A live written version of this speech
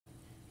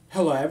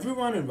Hello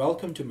everyone and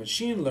welcome to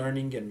Machine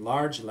Learning and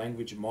Large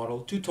Language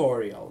Model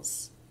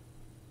tutorials.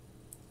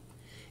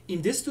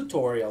 In this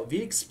tutorial, we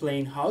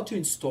explain how to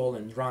install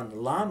and run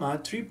Llama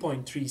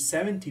 3.3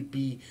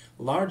 70B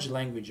Large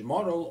Language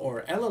Model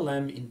or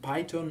LLM in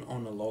Python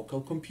on a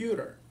local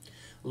computer.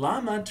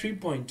 Llama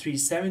 3.3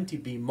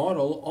 70B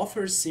model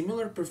offers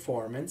similar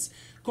performance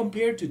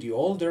compared to the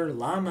older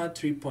Llama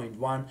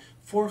 3.1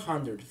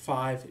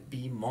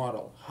 405B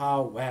model.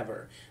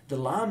 However, the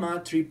Llama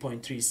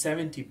 3.3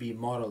 70B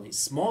model is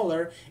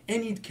smaller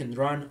and it can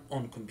run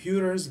on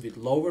computers with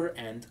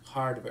lower-end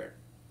hardware.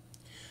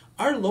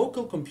 Our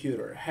local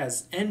computer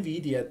has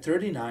NVIDIA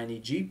 3090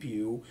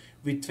 GPU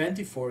with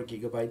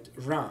 24GB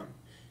RAM.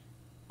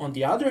 On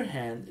the other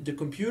hand, the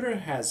computer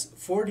has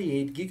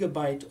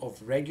 48GB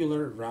of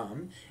regular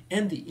RAM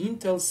and the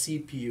Intel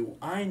CPU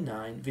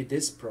i9 with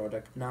this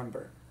product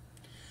number.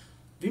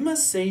 We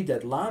must say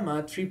that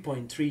Llama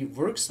 3.3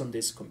 works on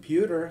this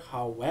computer,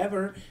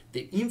 however,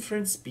 the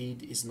inference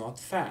speed is not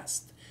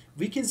fast.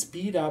 We can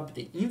speed up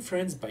the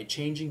inference by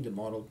changing the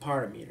model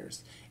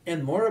parameters,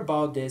 and more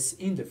about this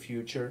in the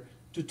future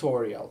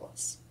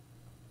tutorials.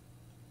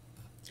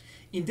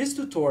 In this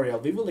tutorial,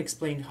 we will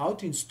explain how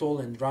to install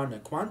and run a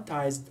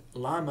quantized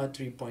Llama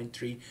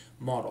 3.3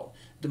 model.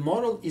 The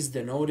model is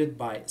denoted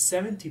by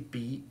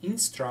 70B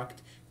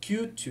instruct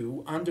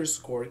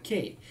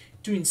Q2_K.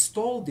 To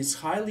install this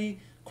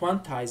highly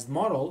quantized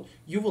model,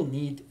 you will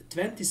need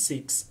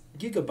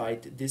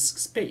 26GB disk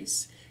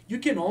space. You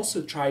can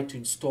also try to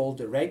install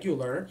the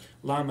regular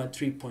Llama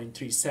 3.3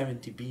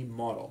 70B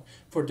model.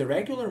 For the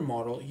regular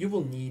model, you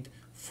will need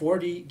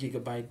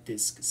 40GB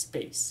disk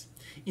space.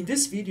 In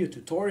this video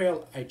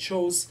tutorial, I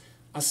chose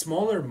a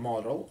smaller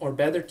model, or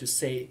better to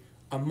say,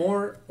 a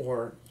more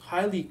or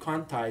highly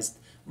quantized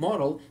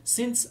model,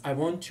 since I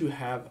want to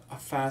have a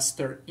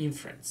faster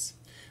inference.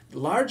 The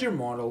larger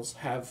models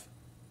have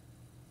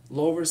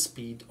lower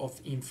speed of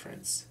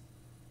inference.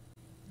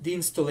 The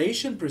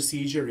installation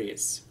procedure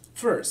is: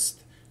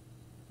 first,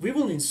 we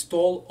will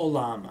install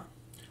Llama.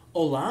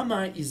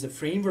 Llama is a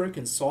framework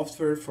and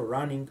software for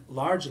running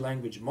large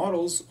language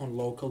models on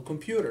local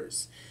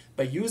computers.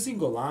 By using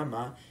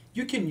Llama,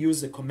 you can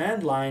use a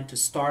command line to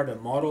start a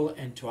model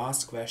and to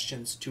ask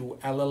questions to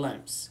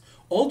LLMs.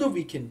 Although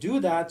we can do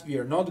that, we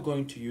are not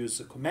going to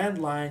use a command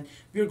line,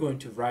 we are going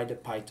to write a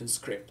Python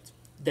script.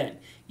 Then,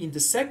 in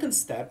the second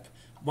step,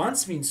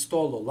 once we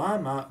install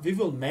Llama, we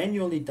will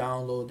manually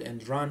download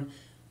and run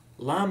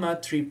Llama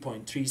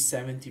 3.3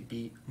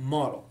 70B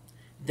model.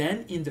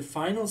 Then, in the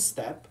final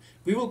step,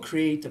 we will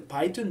create a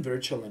Python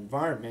virtual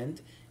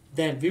environment.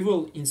 Then we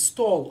will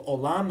install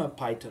Llama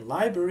Python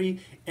library,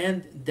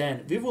 and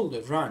then we will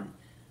run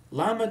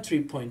Llama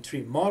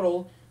 3.3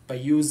 model by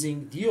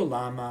using the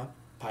Llama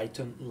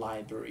Python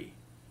library.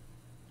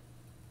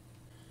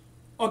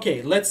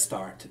 Okay, let's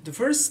start. The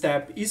first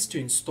step is to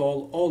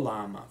install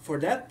Llama. For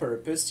that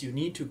purpose, you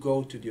need to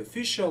go to the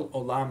official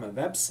Llama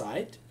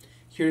website.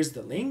 Here's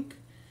the link.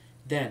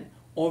 Then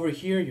over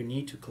here you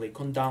need to click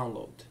on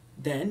download.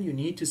 Then you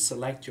need to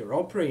select your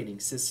operating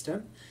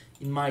system.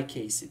 In my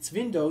case it's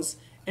Windows,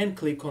 and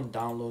click on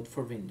download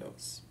for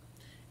Windows.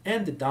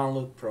 And the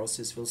download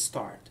process will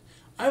start.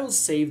 I will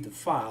save the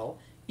file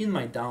in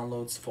my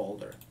downloads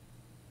folder.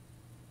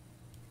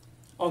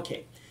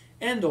 Okay,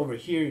 and over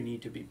here you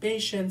need to be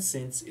patient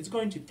since it's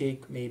going to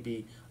take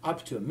maybe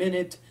up to a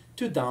minute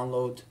to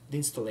download the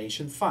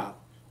installation file.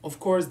 Of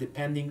course,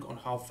 depending on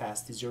how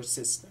fast is your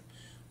system.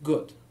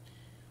 Good.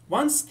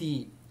 Once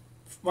the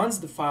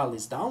file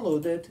is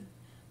downloaded,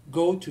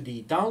 go to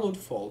the download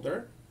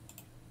folder.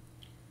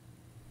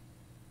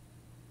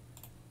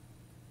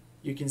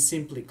 You can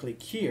simply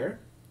click here,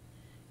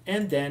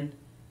 and then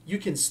you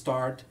can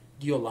start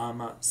the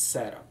Llama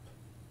setup.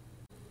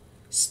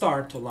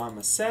 Start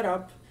Llama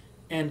setup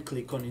and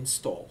click on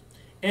install,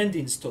 and the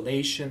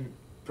installation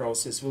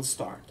process will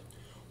start.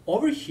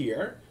 Over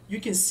here you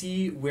can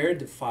see where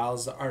the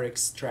files are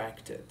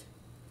extracted.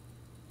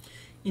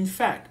 In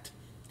fact,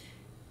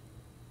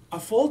 a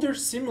folder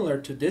similar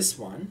to this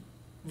one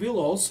will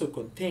also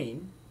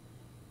contain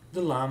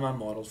the Llama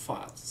model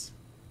files.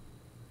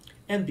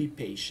 And be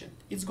patient.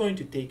 It's going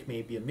to take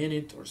maybe a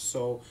minute or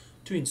so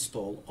to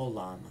install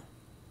Llama.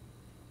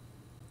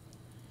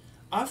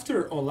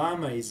 After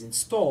Llama is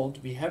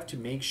installed, we have to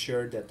make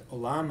sure that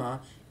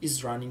Llama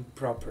is running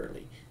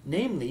properly.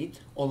 Namely,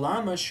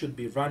 Llama should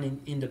be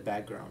running in the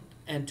background.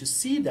 And to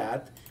see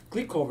that,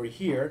 click over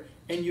here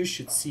and you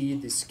should see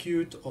this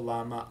cute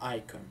Llama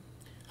icon.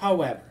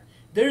 However,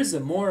 there is a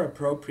more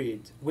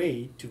appropriate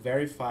way to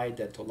verify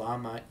that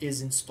Llama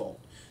is installed.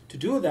 To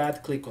do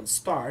that, click on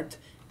Start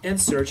and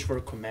search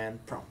for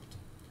command prompt.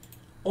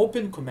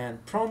 Open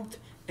command prompt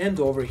and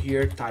over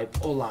here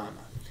type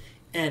Llama.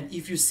 And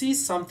if you see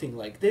something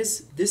like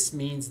this, this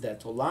means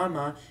that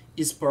Llama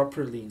is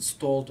properly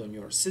installed on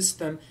your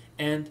system,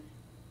 and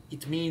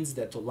it means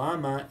that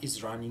Llama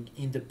is running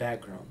in the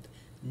background.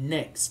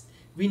 Next,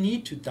 we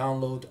need to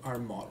download our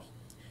model.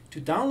 To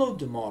download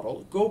the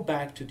model, go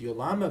back to the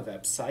Llama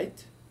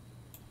website,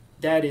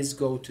 that is,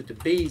 go to the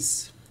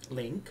base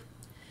link,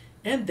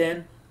 and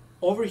then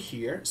over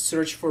here,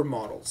 search for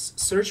models.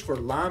 Search for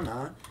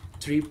Llama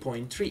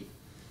 3.3.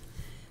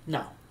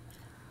 Now,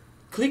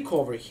 click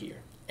over here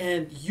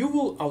and you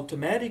will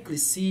automatically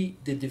see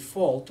the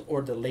default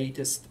or the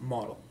latest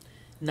model.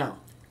 Now,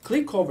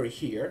 click over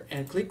here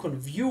and click on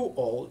View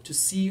All to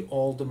see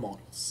all the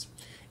models.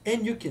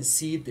 And you can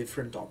see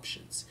different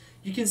options.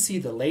 You can see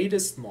the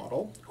latest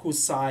model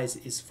whose size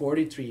is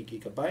 43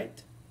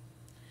 gigabyte.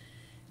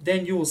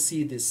 Then you will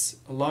see this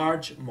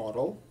large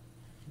model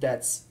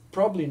that's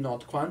probably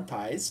not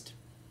quantized.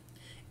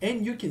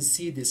 And you can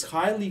see this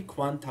highly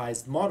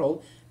quantized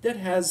model that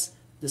has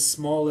the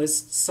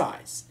smallest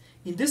size.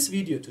 In this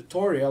video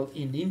tutorial,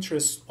 in the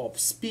interest of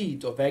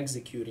speed of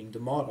executing the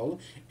model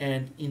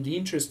and in the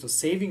interest of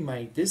saving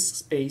my disk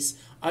space,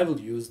 I will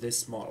use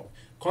this model.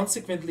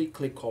 Consequently,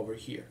 click over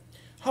here.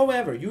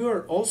 However, you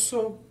are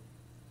also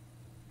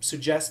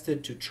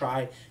suggested to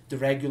try the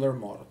regular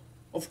model.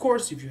 Of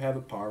course, if you have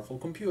a powerful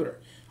computer.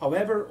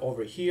 However,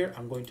 over here,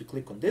 I'm going to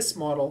click on this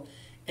model,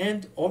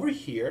 and over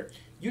here,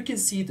 you can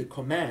see the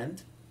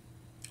command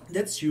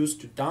that's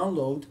used to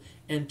download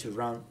and to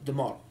run the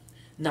model.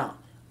 Now,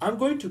 I'm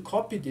going to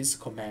copy this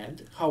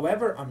command.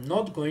 However, I'm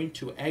not going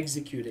to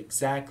execute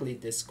exactly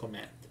this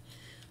command.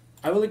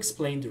 I will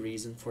explain the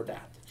reason for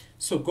that.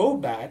 So go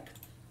back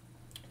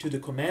to the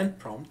command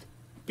prompt,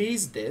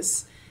 paste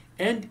this,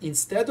 and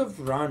instead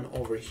of run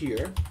over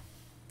here,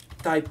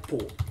 type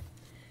pool.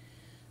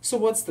 So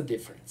what's the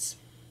difference?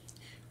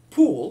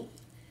 Pool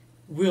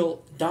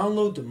will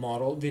download the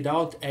model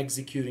without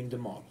executing the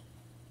model.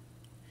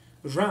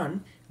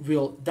 Run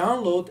will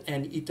download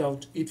and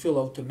it will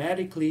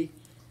automatically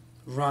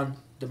run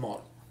the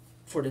model.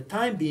 For the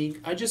time being,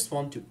 I just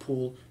want to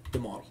pull the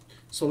model.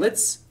 So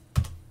let's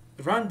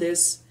run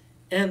this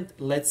and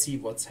let's see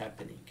what's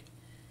happening.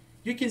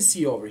 You can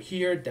see over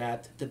here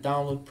that the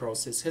download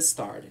process has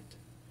started.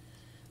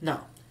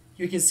 Now,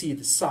 you can see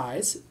the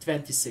size,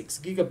 26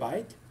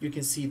 gigabyte. You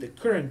can see the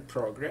current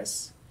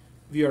progress.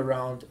 We are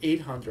around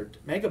 800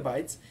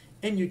 megabytes,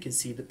 and you can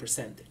see the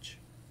percentage.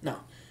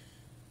 Now,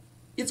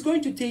 it's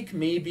going to take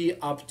maybe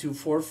up to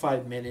 4 or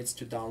 5 minutes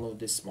to download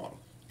this model.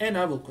 And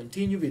I will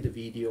continue with the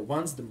video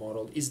once the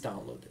model is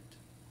downloaded.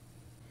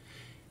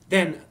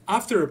 Then,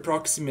 after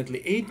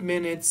approximately 8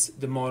 minutes,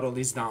 the model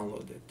is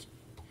downloaded.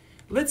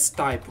 Let's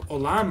type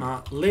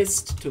Llama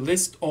list to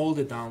list all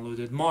the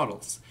downloaded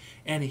models.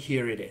 And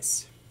here it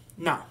is.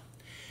 Now,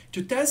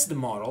 to test the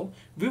model,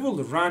 we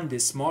will run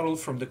this model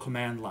from the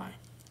command line.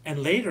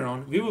 And later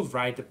on, we will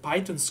write a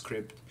Python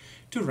script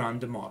to run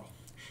the model.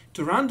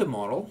 To run the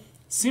model,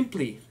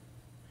 simply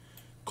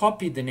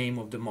copy the name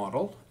of the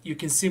model. You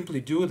can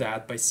simply do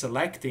that by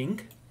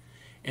selecting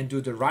and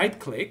do the right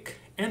click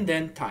and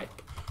then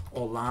type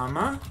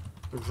Llama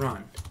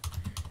run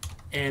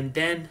and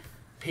then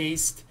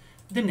paste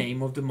the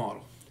name of the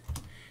model.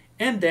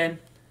 And then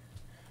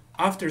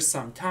after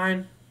some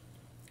time,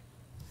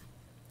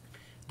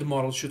 the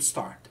model should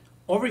start.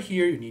 Over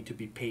here, you need to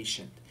be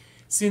patient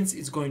since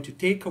it's going to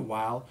take a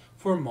while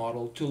for a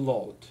model to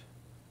load.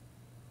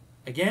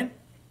 Again,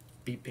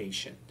 be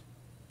patient.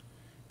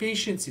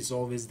 Patience is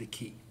always the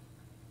key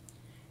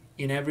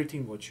in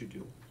everything what you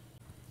do.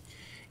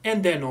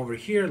 And then over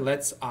here,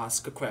 let's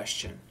ask a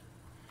question.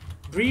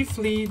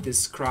 Briefly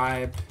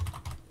describe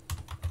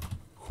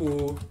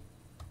who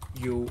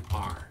you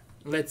are.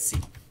 Let's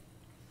see.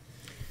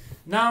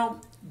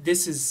 Now,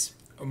 this is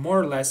a more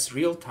or less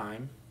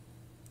real-time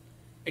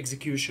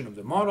execution of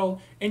the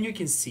model, and you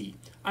can see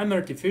I'm an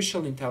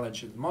artificial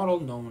intelligence model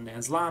known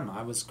as Llama.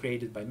 I was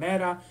created by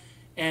Meta,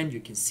 and you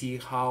can see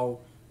how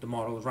the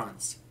model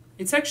runs.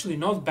 It's actually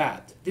not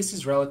bad. This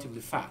is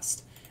relatively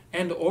fast.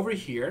 And over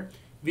here,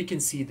 we can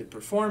see the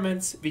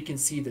performance. We can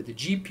see that the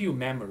GPU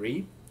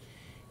memory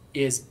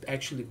is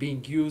actually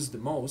being used the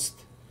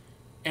most,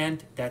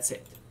 and that's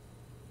it.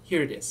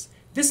 Here it is.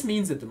 This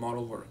means that the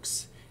model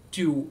works.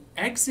 To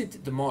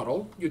exit the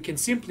model, you can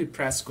simply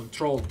press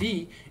Ctrl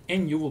D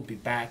and you will be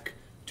back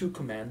to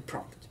command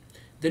prompt.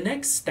 The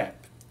next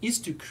step is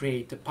to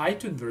create a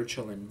Python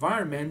virtual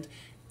environment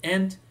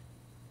and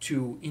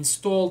to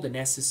install the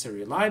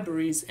necessary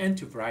libraries and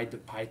to write the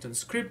Python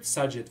script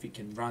such that we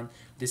can run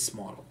this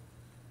model.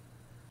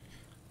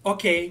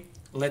 Okay,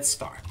 let's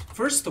start.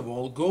 First of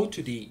all, go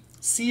to the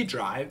C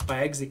drive by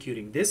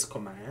executing this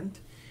command.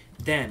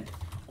 Then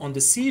on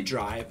the C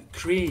drive,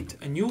 create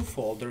a new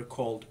folder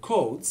called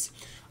codes.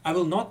 I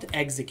will not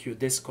execute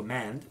this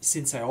command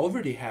since I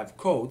already have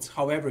codes.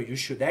 However, you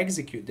should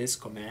execute this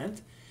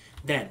command.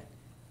 Then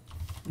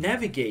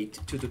navigate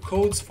to the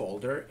codes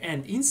folder,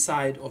 and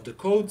inside of the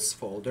codes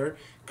folder,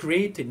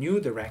 create a new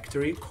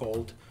directory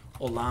called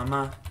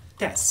Llama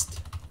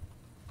test.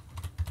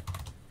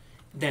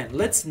 Then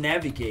let's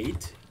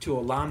navigate to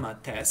Llama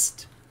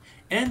test,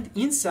 and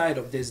inside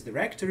of this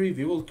directory,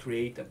 we will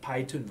create a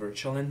Python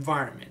virtual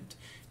environment.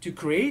 To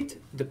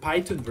create the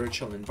Python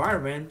virtual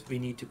environment, we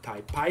need to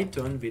type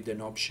Python with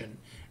an option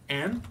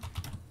M,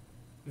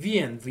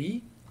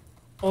 VNV,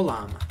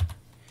 Llama.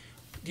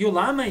 The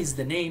Llama is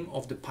the name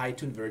of the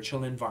Python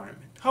virtual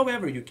environment.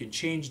 However, you can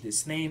change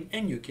this name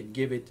and you can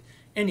give it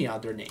any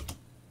other name.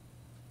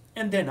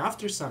 and then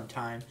after some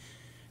time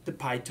the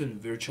Python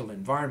virtual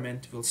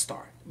environment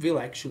will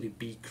actually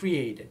be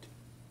created.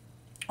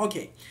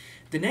 Okay,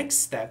 the next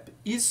step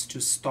is to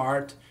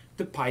start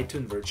the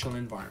Python virtual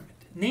environment.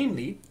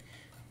 Namely,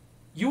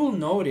 you will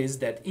notice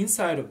that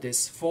inside of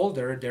this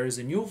folder there is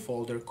a new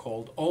folder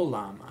called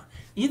Llama.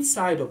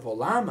 Inside of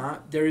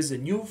Llama there is a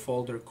new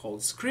folder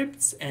called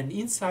scripts, and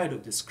inside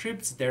of the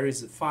scripts there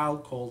is a file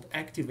called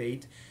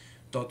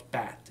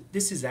activate.bat.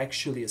 This is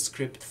actually a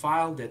script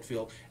file that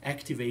will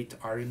activate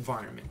our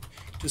environment.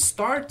 To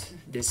start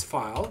this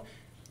file,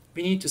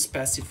 we need to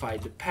specify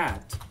the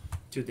path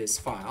to this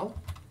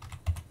file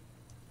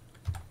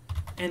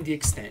and the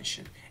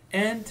extension.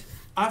 And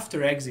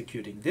after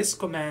executing this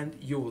command,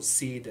 you will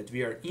see that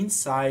we are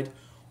inside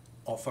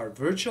of our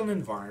virtual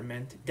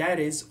environment. That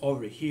is,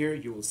 over here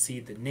you will see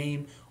the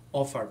name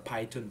of our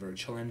Python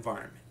virtual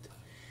environment.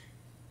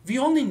 We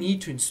only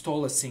need to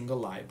install a single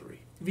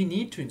library. We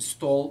need to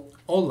install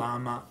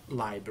Llama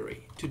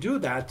library. To do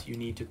that, you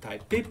need to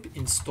type pip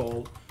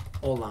install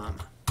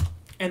Llama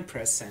and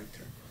press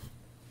enter.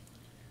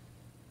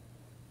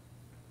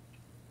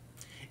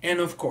 And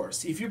of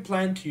course, if you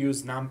plan to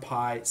use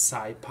NumPy,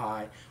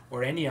 SciPy,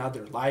 or any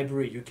other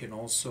library, you can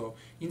also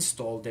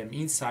install them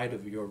inside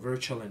of your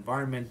virtual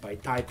environment by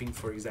typing,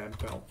 for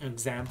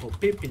example,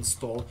 pip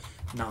install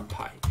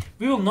NumPy.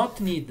 We will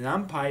not need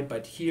NumPy,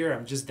 but here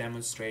I'm just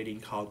demonstrating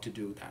how to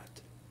do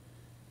that.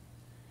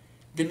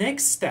 The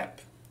next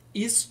step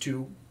is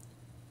to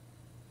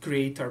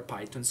create our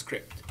Python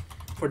script.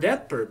 For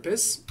that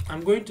purpose,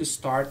 I'm going to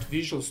start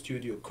Visual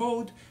Studio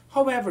Code.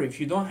 However, if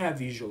you don't have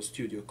Visual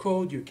Studio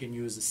Code, you can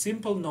use a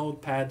simple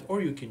notepad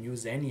or you can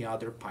use any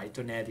other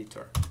Python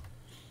editor.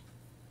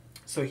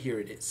 So here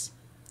it is.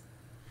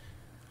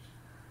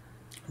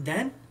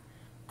 Then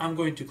I'm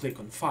going to click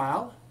on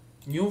File,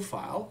 New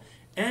File,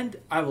 and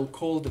I will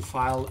call the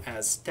file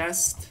as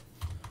test.llama.py.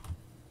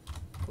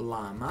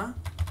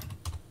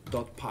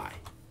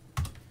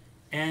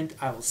 And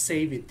I will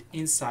save it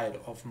inside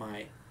of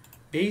my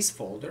base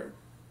folder.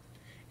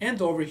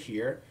 And over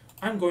here,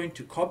 I'm going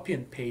to copy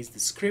and paste the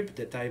script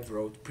that I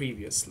wrote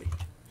previously.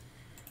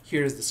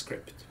 Here's the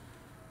script.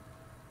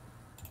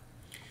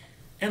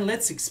 And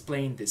let's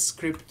explain this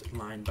script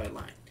line by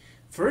line.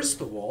 First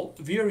of all,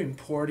 we are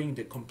importing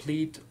the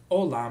complete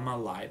Llama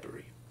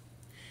library.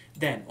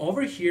 Then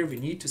over here, we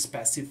need to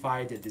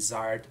specify the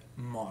desired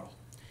model.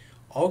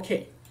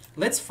 Okay,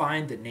 let's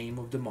find the name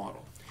of the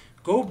model.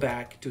 Go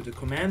back to the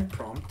command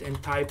prompt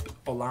and type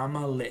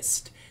Llama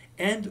list.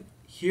 And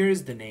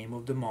here's the name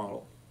of the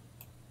model.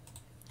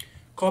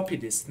 Copy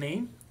this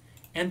name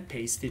and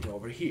paste it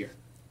over here.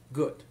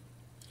 Good.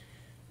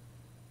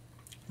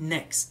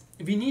 Next,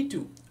 we need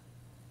to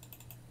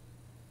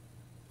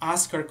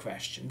ask our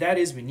question. That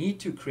is, we need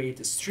to create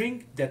a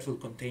string that will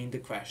contain the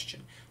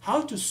question.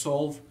 How to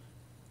solve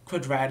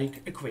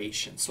quadratic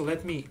equation. So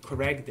let me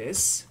correct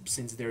this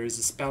since there is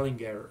a spelling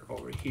error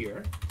over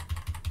here.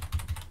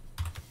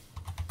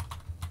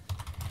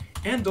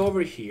 And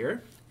over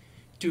here,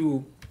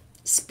 to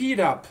speed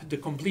up the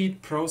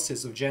complete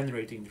process of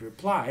generating the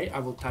reply, I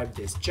will type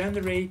this: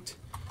 generate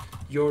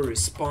your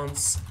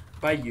response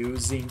by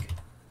using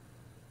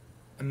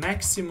a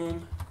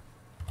maximum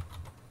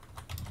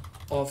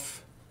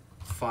of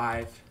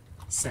 5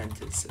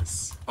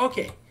 sentences.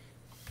 Okay,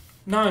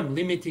 now I'm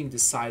limiting the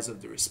size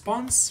of the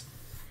response.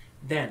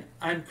 Then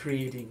I'm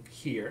creating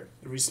here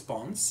a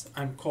response.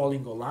 I'm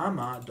calling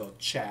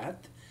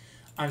llama.chat.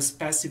 I'm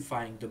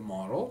specifying the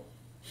model,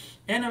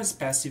 and I'm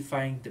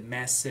specifying the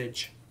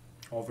message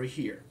over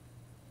here.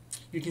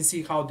 You can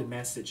see how the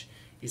message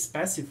is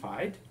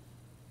specified.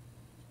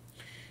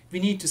 We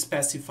need to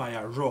specify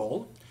our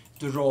role.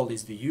 The role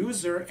is the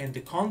user and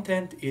the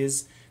content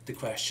is the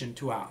question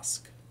to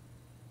ask.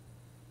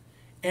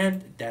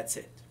 And that's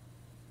it.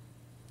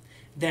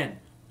 Then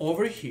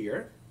over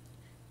here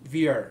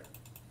we are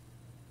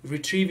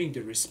retrieving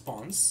the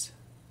response.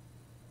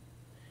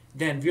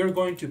 Then we are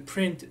going to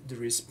print the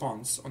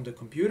response on the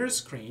computer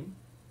screen,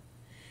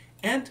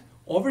 and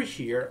over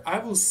here I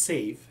will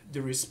save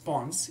the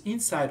response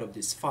inside of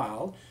this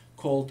file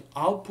called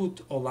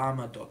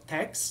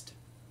output.llama.text.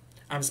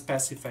 I'm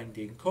specifying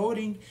the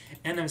encoding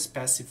and I'm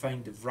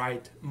specifying the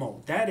write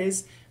mode. That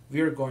is, we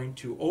are going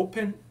to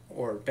open,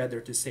 or better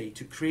to say,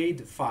 to create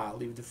the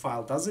file if the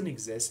file doesn't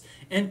exist,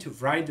 and to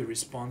write the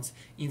response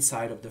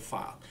inside of the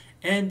file.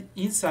 And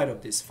inside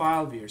of this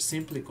file we are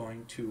simply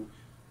going to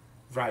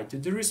write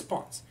the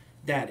response.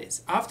 That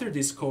is, after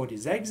this code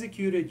is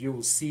executed, you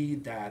will see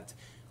that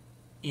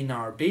in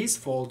our base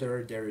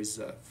folder there is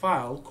a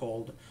file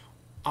called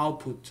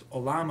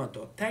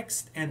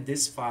output.llama.text, and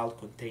this file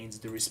contains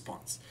the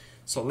response.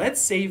 So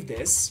let's save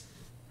this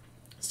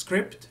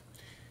script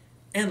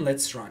and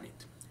let's run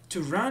it.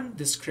 To run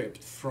the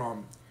script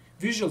from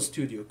Visual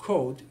Studio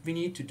Code, we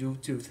need to do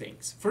two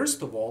things.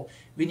 First of all,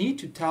 we need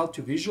to tell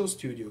to Visual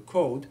Studio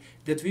Code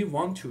that we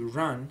want to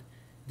run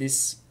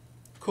this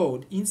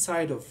code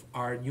inside of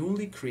our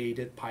newly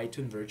created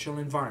Python virtual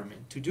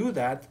environment. To do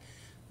that,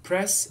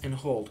 press and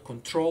hold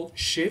Ctrl,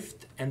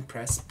 Shift, and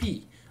press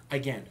P.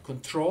 Again,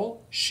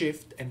 Control,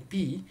 Shift, and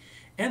P,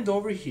 and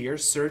over here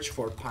search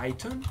for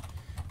Python,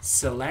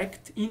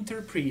 select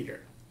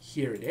Interpreter.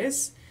 Here it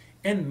is,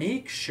 and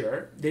make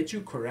sure that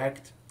you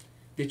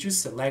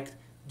select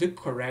the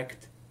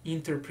correct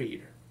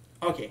interpreter.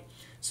 Okay,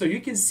 so you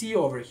can see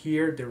over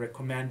here the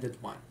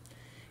recommended one.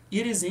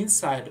 It is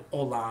inside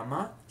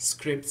Llama,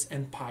 scripts,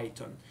 and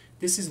Python.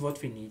 This is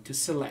what we need to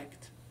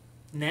select.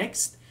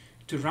 Next,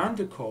 to run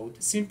the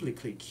code, simply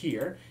click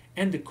here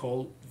and the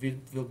code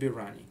will be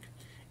running.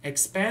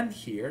 Expand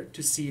here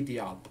to see the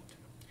output.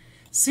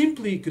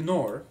 Simply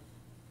ignore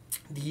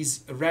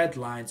these red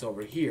lines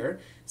over here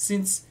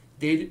since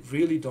they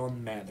really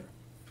don't matter.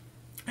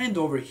 And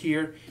over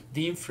here,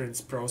 the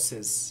inference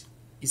process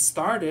is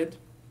started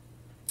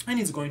and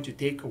it's going to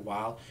take a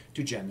while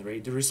to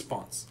generate the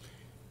response.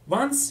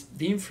 Once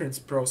the inference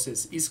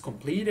process is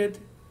completed,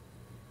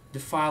 the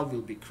file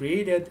will be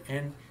created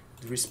and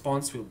the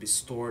response will be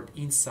stored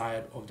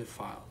inside of the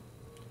file.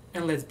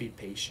 And let's be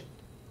patient.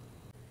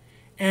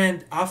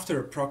 And after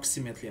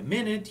approximately a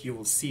minute, you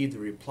will see the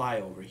reply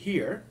over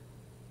here.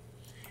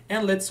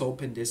 And let's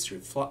open this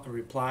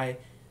reply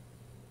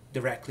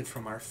directly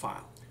from our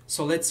file.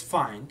 So let's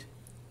find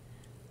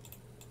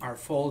our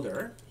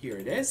folder. Here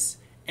it is.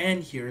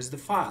 And here's the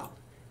file.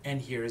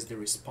 And here is the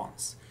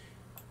response.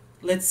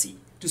 Let's see.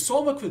 To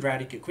solve a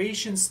quadratic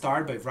equation,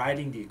 start by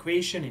writing the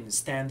equation in the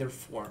standard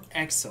form.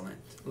 Excellent.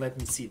 Let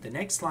me see the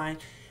next line.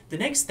 The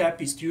next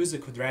step is to use a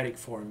quadratic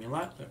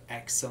formula.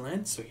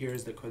 Excellent. So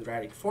here's the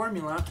quadratic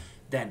formula.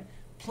 Then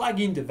plug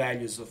in the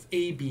values of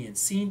a, b, and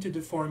c into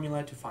the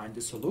formula to find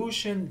the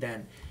solution.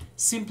 Then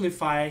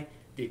simplify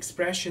the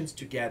expressions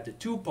to get the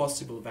two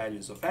possible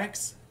values of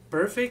x.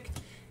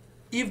 Perfect.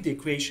 If the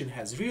equation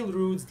has real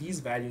roots, these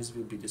values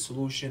will be the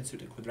solutions to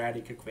the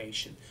quadratic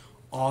equation.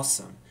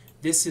 Awesome.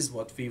 This is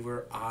what we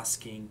were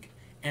asking,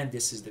 and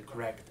this is the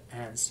correct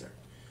answer.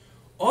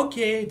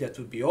 Okay, that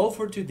would be all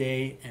for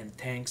today, and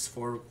thanks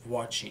for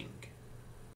watching.